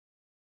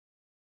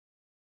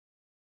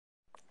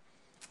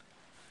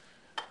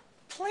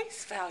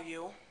place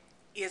value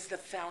is the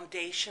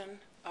foundation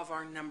of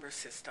our number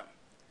system.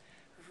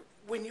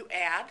 When you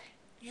add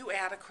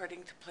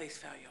according to place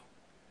value.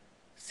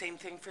 Same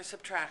thing for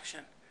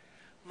subtraction.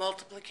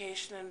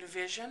 Multiplication and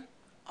division,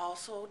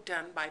 also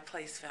done by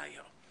place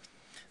value.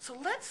 So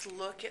let's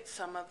look at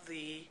some of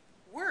the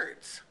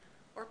words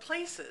or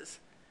places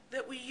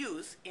that we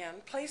use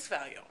in place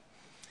value.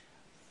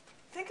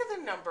 Think of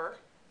the number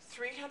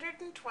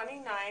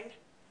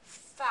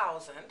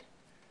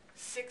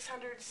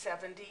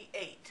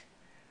 329,678.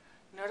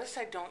 Notice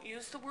I don't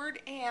use the word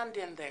and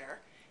in there.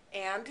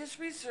 And is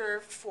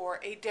reserved for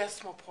a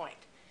decimal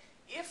point.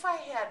 If I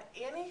had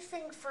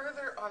anything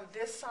further on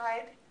this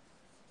side,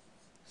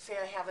 say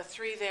I have a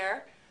 3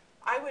 there,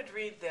 I would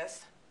read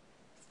this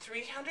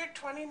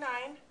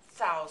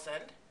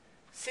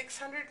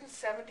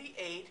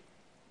 329,678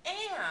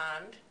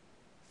 and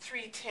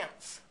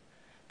 3/10.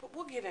 But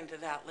we'll get into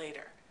that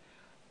later.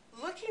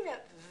 Looking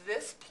at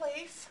this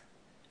place,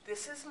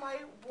 this is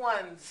my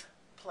ones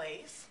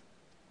place.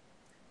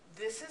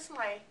 This is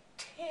my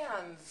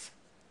tens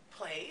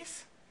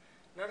place.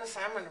 Notice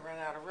I'm going to run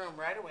out of room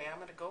right away. I'm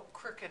going to go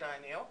crooked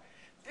on you.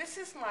 This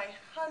is my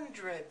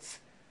hundreds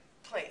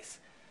place.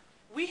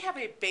 We have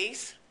a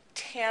base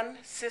 10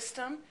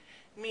 system,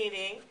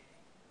 meaning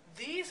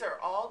these are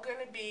all going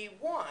to be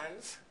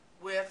ones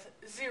with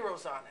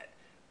zeros on it.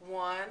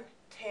 1,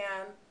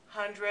 10,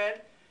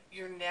 100.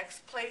 Your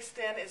next place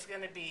then is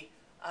going to be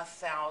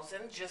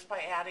 1,000 just by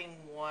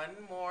adding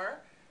one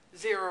more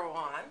zero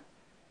on.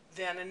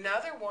 Then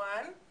another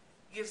one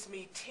gives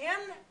me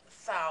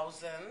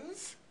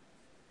 10,000s,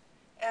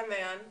 and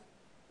then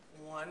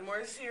one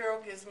more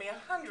zero gives me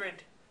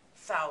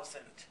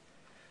 100,000.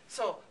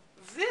 So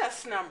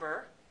this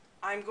number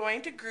I'm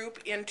going to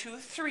group into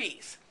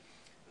threes.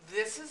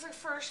 This is the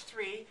first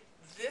three.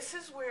 This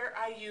is where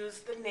I use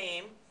the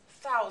name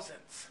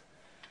thousands.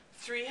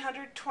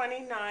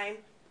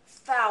 329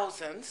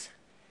 thousands,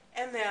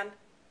 and then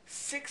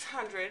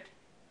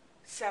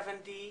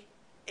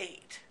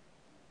 678.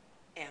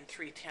 And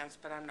 3/10,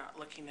 but I'm not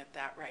looking at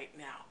that right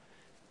now.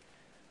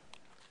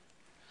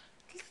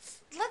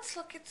 Let's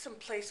look at some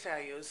place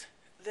values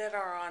that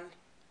are on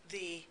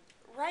the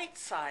right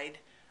side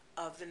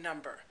of the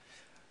number.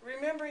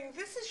 Remembering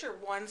this is your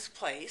ones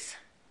place.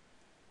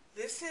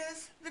 This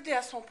is the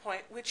decimal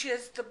point, which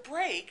is the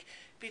break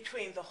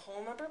between the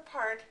whole number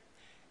part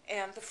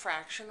and the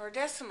fraction or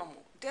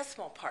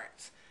decimal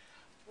parts.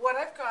 What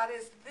I've got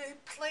is the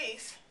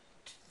place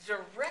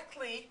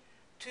directly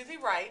to the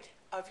right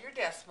of your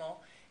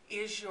decimal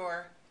is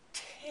your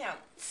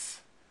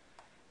tenths.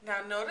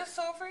 Now notice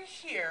over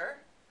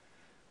here,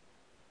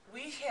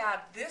 we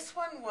had, this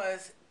one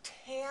was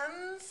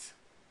tens.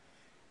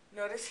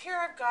 Notice here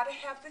I've got to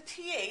have the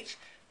TH.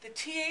 The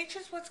TH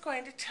is what's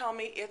going to tell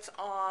me it's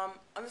on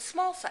the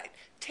small side,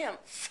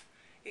 tenths.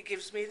 It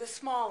gives me the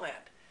small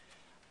end.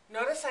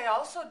 Notice I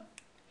also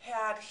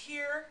had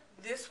here,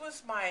 this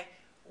was my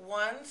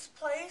ones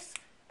place,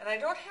 and I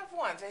don't have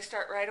ones. I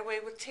start right away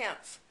with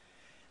tenths.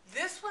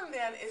 This one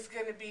then is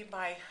going to be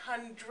my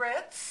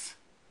hundredths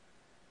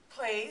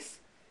place,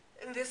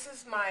 and this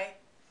is my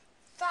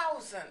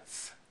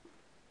thousandths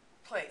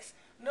place.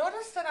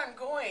 Notice that I'm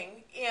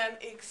going in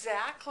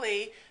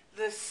exactly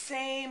the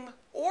same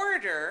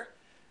order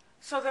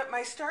so that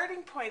my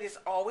starting point is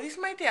always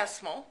my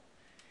decimal,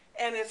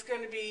 and it's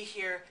going to be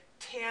here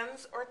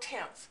tens or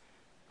tenths,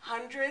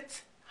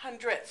 hundreds,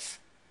 hundredths,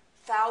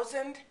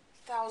 thousand,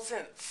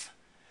 thousandths.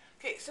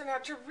 Okay, so now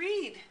to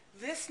read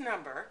this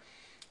number,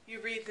 you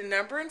read the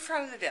number in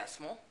front of the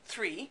decimal,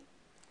 3,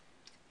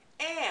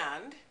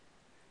 and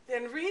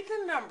then read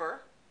the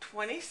number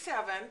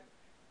 27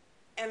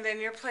 and then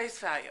your place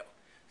value.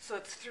 So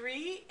it's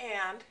 3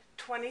 and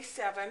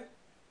 27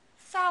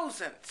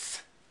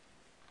 thousandths.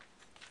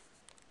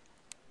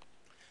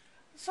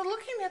 So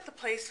looking at the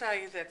place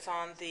value that's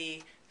on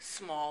the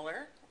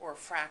smaller or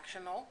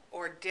fractional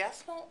or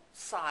decimal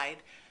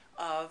side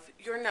of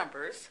your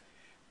numbers,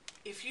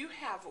 if you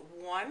have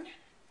one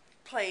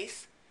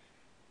place,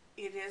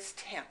 it is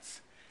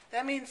tenths.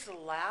 That means the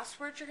last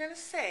word you're going to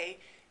say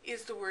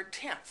is the word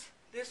tenths.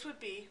 This would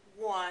be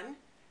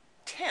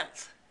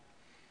 1/10.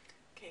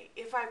 Okay,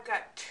 if I've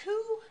got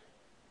two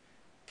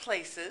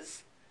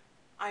places,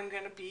 I'm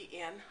going to be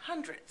in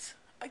hundredths.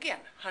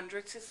 Again,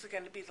 hundredths is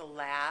going to be the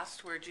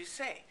last word you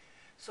say.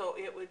 So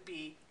it would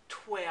be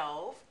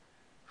 12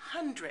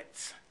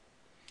 hundredths.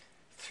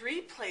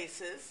 Three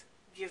places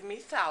give me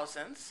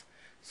thousandths.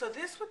 So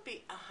this would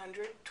be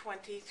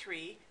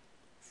 123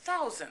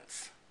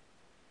 thousandths.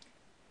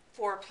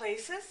 4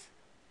 places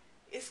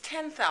is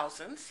 10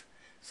 thousandths.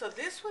 So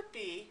this would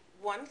be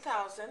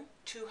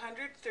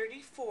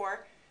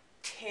 1,234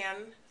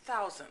 10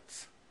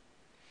 thousandths.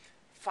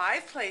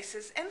 5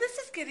 places, and this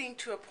is getting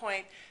to a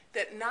point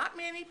that not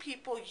many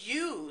people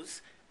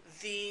use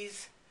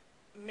these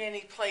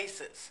many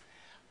places.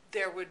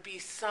 There would be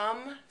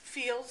some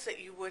fields that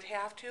you would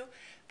have to,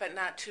 but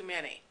not too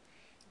many.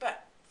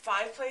 But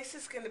 5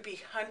 places is going to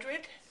be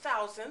hundred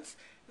thousandths.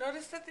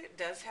 Notice that it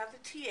does have the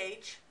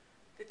TH,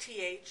 the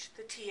TH,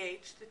 the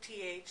TH, the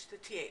TH, the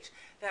TH.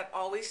 That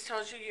always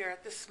tells you you're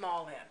at the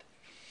small end.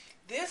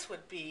 This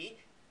would be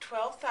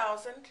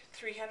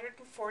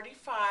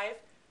 12,345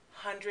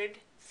 hundred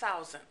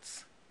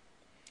thousandths.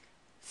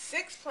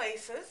 6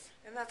 places,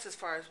 and that's as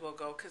far as we'll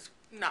go because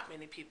not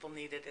many people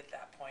need it at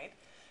that point.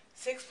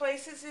 6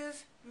 places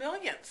is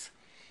millions.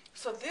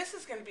 So this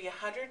is going to be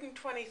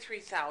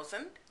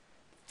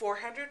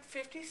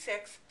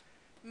 123,456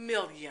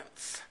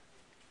 millionths.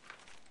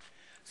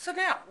 So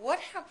now, what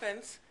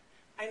happens,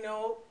 I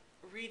know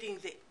reading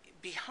the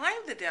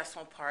behind the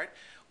decimal part,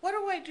 what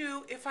do I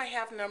do if I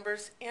have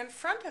numbers in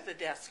front of the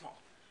decimal?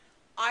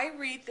 I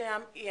read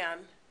them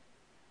in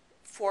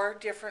 4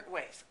 different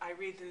ways. I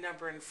read the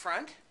number in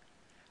front,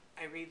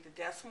 I read the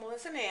decimal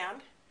as an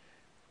and,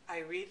 I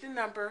read the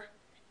number,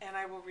 and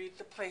I will read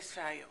the place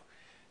value.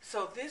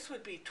 So this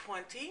would be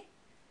 20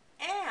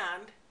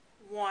 and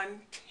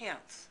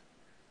 1/10.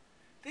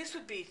 This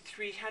would be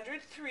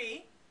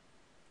 303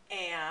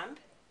 and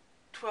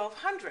 12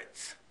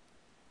 hundredths.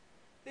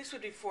 This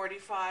would be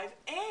 45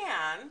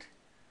 and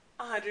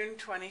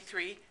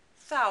 123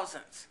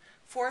 thousandths.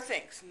 4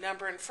 things: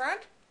 number in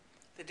front,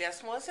 the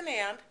decimal is an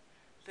and,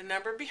 the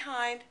number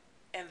behind,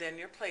 and then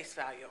your place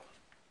value.